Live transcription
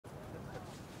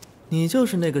你就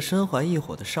是那个身怀异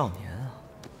火的少年啊？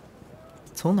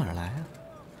从哪儿来啊？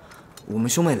我们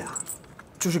兄妹俩，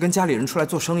就是跟家里人出来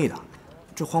做生意的。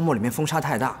这荒漠里面风沙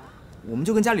太大，我们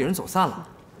就跟家里人走散了，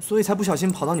所以才不小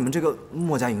心跑到你们这个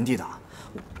墨家营地的。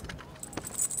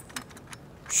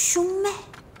兄妹，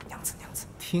娘子，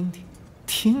听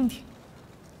听，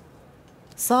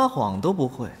撒谎都不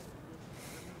会。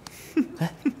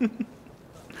哎，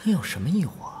你有什么异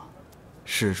火？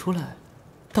使出来，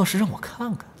倒是让我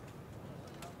看看。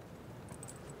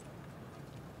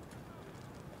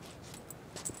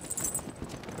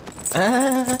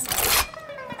哎，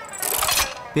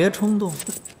别冲动，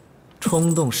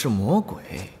冲动是魔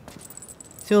鬼。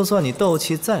就算你斗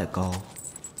气再高，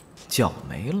脚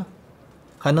没了，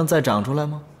还能再长出来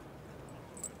吗？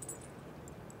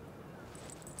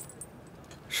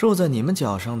竖在你们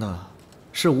脚上的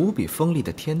是无比锋利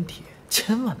的天铁，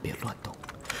千万别乱动。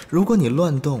如果你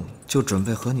乱动，就准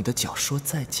备和你的脚说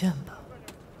再见吧。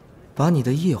把你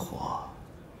的异火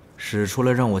使出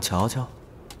来，让我瞧瞧。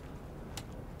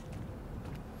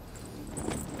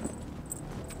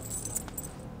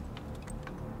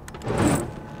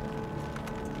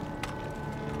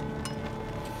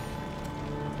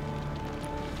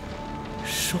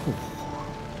兽火，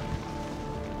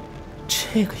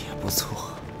这个也不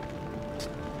错。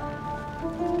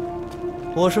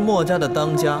我是墨家的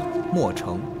当家墨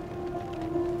城，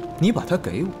你把它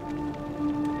给我，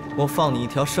我放你一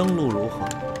条生路如何？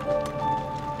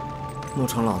墨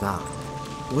城老大，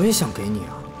我也想给你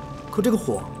啊，可这个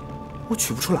火我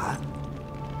取不出来。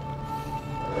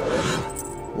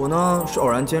我呢是偶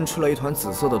然间吃了一团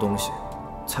紫色的东西，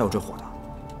才有这火的。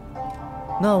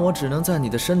那我只能在你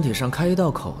的身体上开一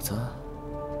道口子，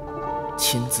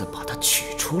亲自把它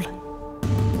取出来。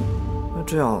那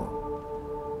这样，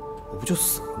我不就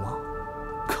死了吗？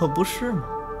可不是吗？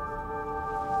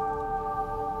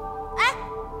哎，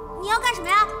你要干什么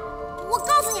呀？我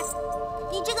告诉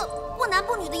你，你这个不男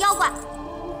不女的妖怪，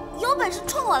有本事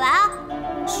冲我来啊！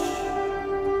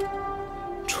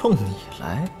冲你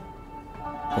来？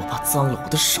我怕脏了我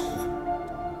的手。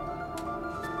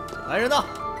来人呐！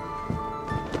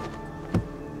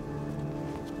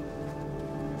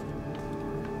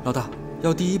老大，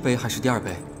要第一杯还是第二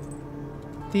杯？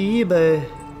第一杯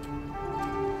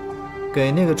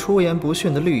给那个出言不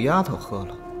逊的绿丫头喝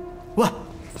了。喂，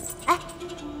哎，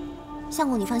相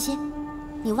公你放心，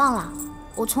你忘了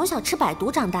我从小吃百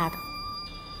毒长大的。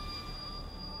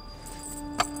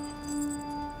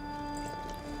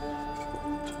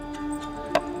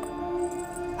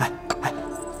哎，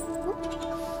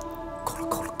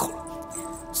够了，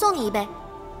送你一杯。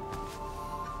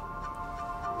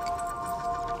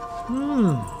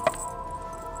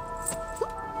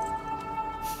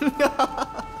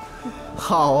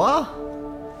好啊，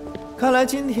看来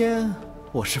今天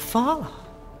我是发了，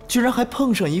居然还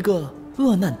碰上一个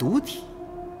恶难毒体。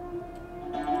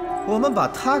我们把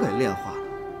它给炼化了，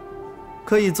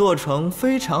可以做成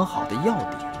非常好的药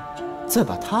典；再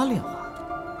把它炼化，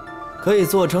可以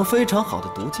做成非常好的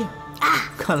毒箭。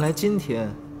看来今天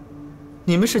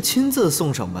你们是亲自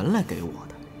送上门来给我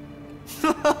的。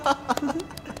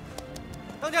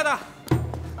当家的，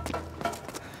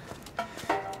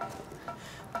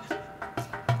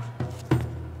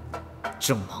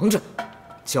正忙着呢，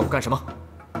叫我干什么？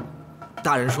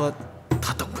大人说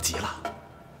他等不及了。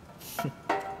哼，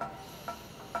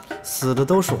死的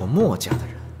都是我墨家的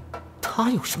人，他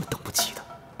有什么等不及的？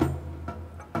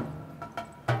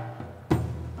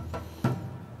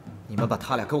你们把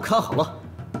他俩给我看好了。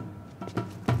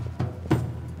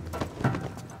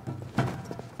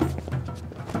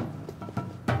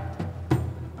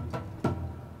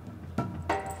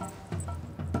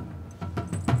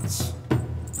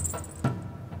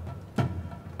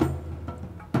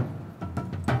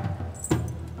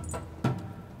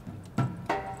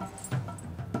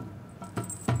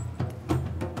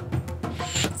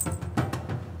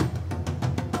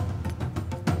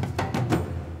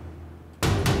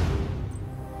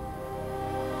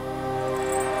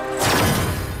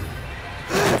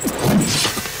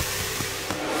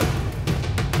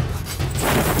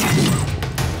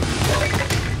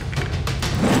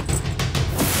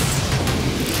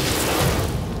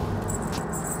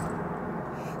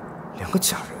个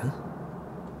假人。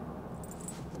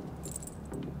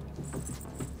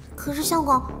可是相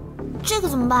公，这个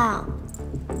怎么办啊？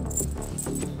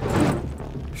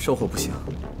收获不行，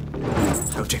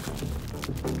还有这个。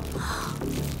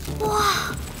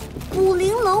哇，武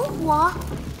林冷火！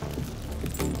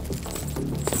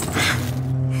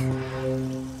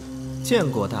见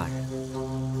过大人。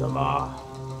怎么，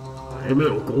还没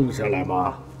有攻下来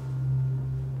吗？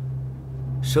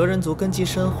蛇人族根基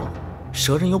深厚，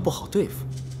蛇人又不好对付，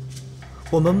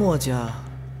我们墨家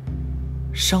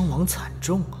伤亡惨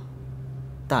重啊！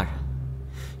大人，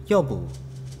要不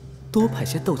多派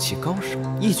些斗气高手，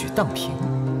一举荡平，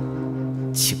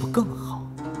岂不更好？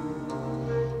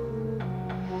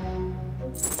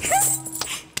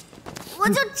我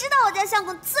就知道我家相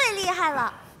公最厉害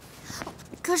了。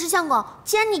可是相公，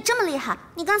既然你这么厉害，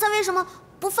你刚才为什么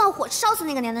不放火烧死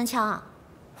那个年轮枪啊？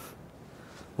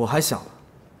我还想了，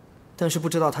但是不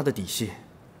知道他的底细，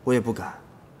我也不敢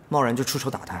贸然就出手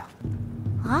打他呀。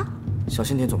啊？小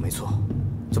心点总没错。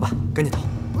走吧，跟紧他。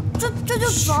这就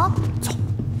走？走。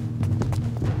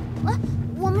哎，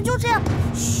我们就这样。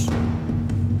嘘。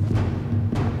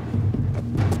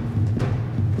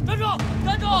站住！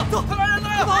站住！走！快把人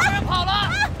拉呀！别人跑了！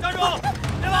站住！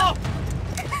别跑！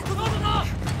走！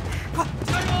快！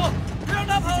站住！别让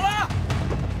他跑了！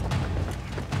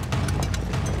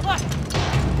快！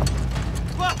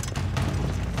快！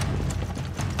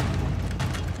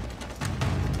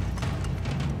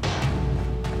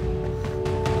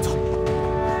走！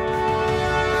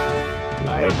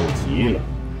来不及了，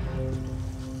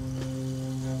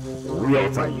不要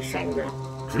在意伤亡，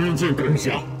直接跟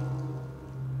下。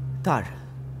大人，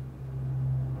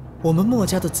我们墨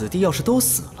家的子弟要是都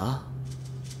死了，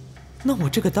那我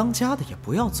这个当家的也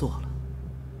不要做了。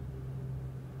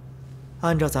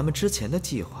按照咱们之前的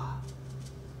计划，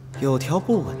有条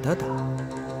不紊的打，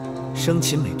生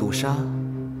擒美杜莎，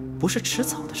不是吃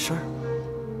草的事儿。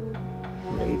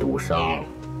美杜莎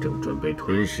正准备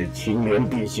吞噬青莲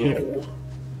地心火，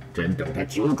真等他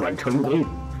九转成功，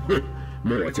哼，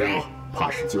墨家怕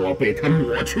是就要被他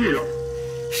抹去了。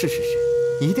是，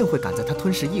一定会赶在他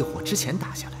吞噬异火之前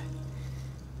打下来。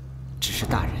只是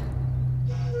大人，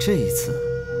这一次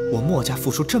我墨家付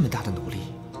出这么大的努力，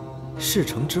事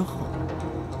成之后，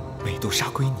美杜莎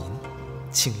归您，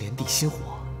青莲地心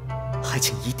火，还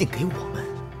请一定给我们。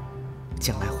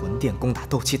将来魂殿攻打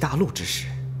斗气大陆之时，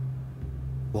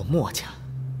我墨家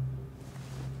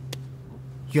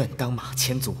愿当马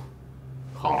前卒。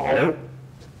好，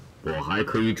我还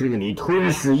可以助你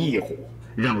吞噬异火，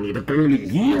让你的功力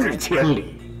一日千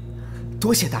里。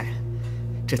多谢大人，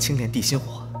这青莲地心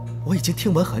火我已经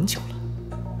听闻很久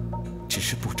了，只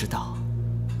是不知道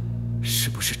是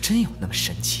不是真有那么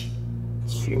神奇。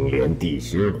青莲地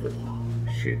心火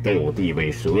是斗帝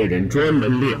为蛇人专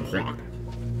门炼化的，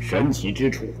神奇之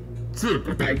处自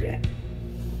不待言。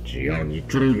只要你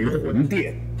忠于魂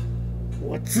殿，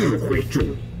我自会助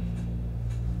你。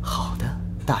好的，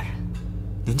大人，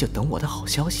您就等我的好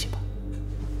消息吧。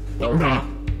等等，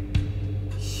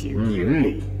行营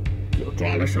里又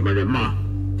抓了什么人吗？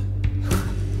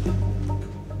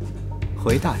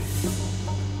回大人，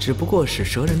只不过是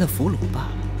蛇人的俘虏罢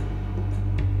了。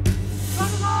抓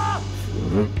住他！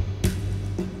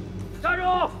站住！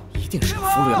一定是有俘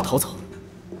虏要逃走。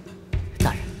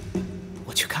大人，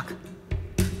我去看看。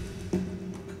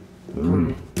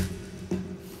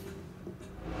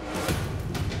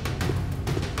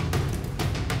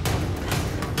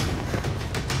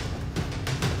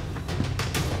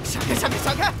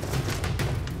闪开！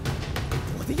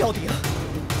我的药鼎，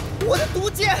我的毒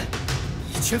箭，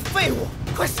一群废物！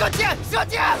快射箭！射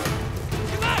箭！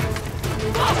你们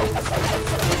走！